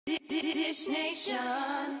Dish Nation.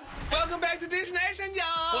 Welcome back to Dish Nation,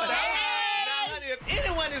 y'all. Hey! Now, honey, if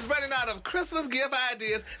anyone is running out of Christmas gift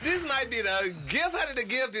ideas, this might be the gift honey to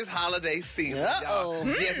give this holiday season, y'all.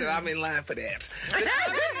 Yes, and I'm in line for that. The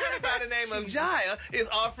company by the name of Jaya is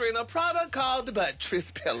offering a product called the Buttress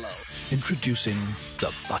Pillow. Introducing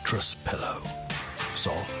the Buttress Pillow.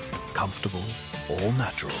 Soft, comfortable, all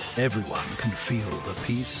natural. Everyone can feel the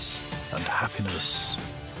peace and happiness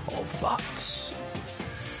of butts.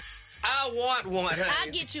 I want one, honey.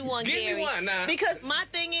 I'll get you one, Give Gary. me one now. Because my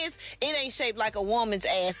thing is, it ain't shaped like a woman's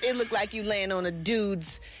ass. It look like you laying on a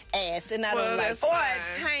dude's ass, and I don't like. that's Or fine.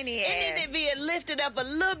 a tiny It ass. need to be lifted up a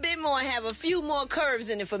little bit more and have a few more curves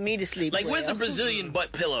in it for me to sleep Like, well. where's the Brazilian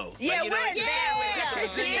butt pillow? Yeah, like, you know,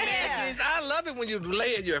 where's that? Yeah. I love it when you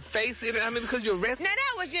lay your face in it. I mean, because you're resting. Now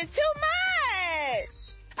that was just too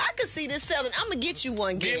much. I could see this selling. I'm gonna get you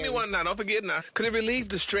one, Gary. Give me one now. Don't forget now. Because it relieves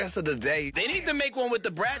the stress of the day. They need to make one with the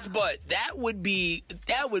Brat's butt. That would be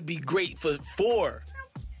great for 4.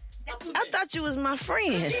 I thought you was my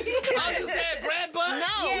friend. Oh, you said Brat butt?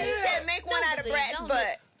 No. Yeah, you said make one out of Brat's don't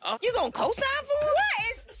butt. You gonna co-sign for him?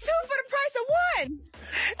 What? It's 2 for the price of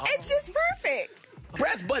 1. It's just perfect.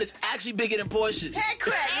 Brat's butt is actually bigger than Portia's. Head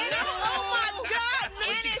crack. Oh my God.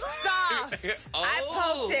 And it's soft. I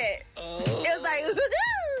poked it. It was like,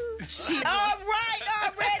 all right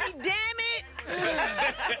already, damn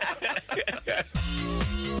it.